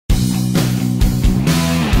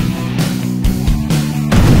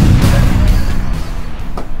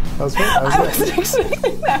That was good. That was I good. wasn't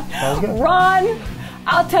expecting that. That was good. Ron,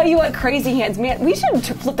 I'll tell you what, crazy hands, man. We should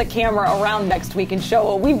flip the camera around next week and show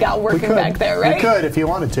what we've got working back there, right? We could if you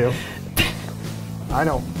wanted to. I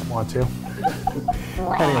don't want to.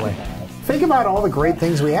 Anyway, think about all the great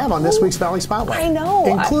things we have on this week's Valley Spotlight. I know.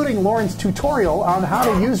 Including Lauren's tutorial on how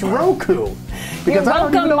to use Roku. You're Because I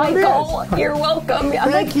don't even know welcome, what Michael. it is. You're welcome. I'm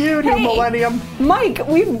Thank you, new millennium. Mike,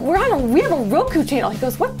 we have a Roku channel. He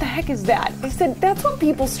goes, what the heck is that? I said, that's what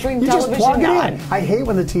people stream You just television plug it on. in. I hate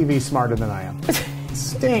when the TV's smarter than I am. It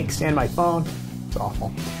stinks. And my phone. It's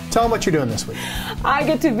awful. Tell them what you're doing this week. I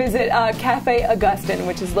get to visit Cafe Augustine,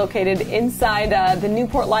 which is located inside the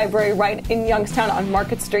Newport Library right in Youngstown on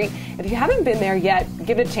Market Street. If you haven't been there yet,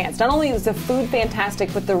 give it a chance. Not only is the food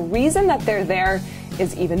fantastic, but the reason that they're there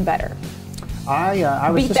is even better. I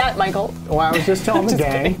was Beat that, Michael. Well, I was just telling the Just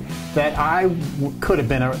gang kidding. that I could have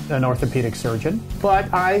been an orthopedic surgeon,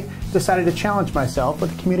 but I decided to challenge myself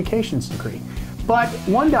with a communications degree. But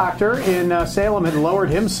one doctor in Salem had lowered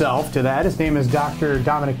himself to that. His name is Dr.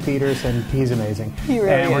 Dominic Peters, and he's amazing. He really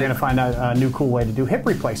and we're is. going to find out a new cool way to do hip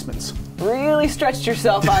replacements. Really stretched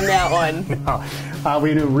yourself on that one.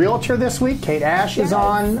 We do Realtor this week. Kate Ash is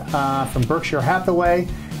on from Berkshire Hathaway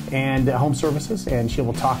and Home Services, and she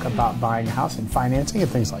will talk about buying a house and financing and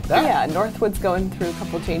things like that. Yeah, Northwood's going through a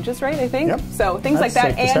couple changes, right, I think? Yep. So things That's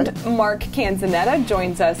like that. safe to And say. Mark Canzanetta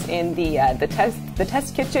joins us in the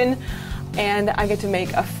test kitchen. And I get to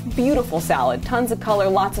make a beautiful salad. Tons of color,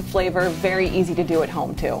 lots of flavor, very easy to do at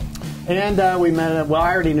home, too. And we met, well,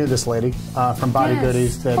 I already knew this lady from Body Yes.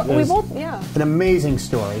 Goodies. That We is both, yeah. an amazing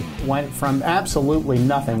story. Went from absolutely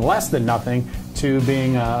nothing, less than nothing, to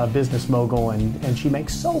being a business mogul, and she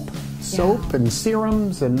makes soap and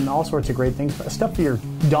serums and all sorts of great things. Stuff for your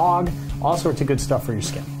dog, all sorts of good stuff for your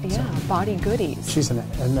skin. Yeah, Body Goodies. She's an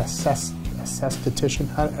esthetician.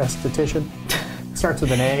 Starts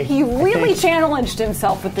with an A. He I really think. challenged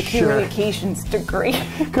himself with the Sure. communications degree.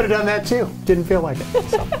 Could have done that too. Didn't feel like it.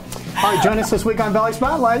 So. All right, join us this week on Valley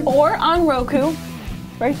Spotlight. Or on Roku,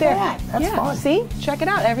 right there. Yeah, that's fun. See? Check it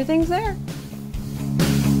out. Everything's there.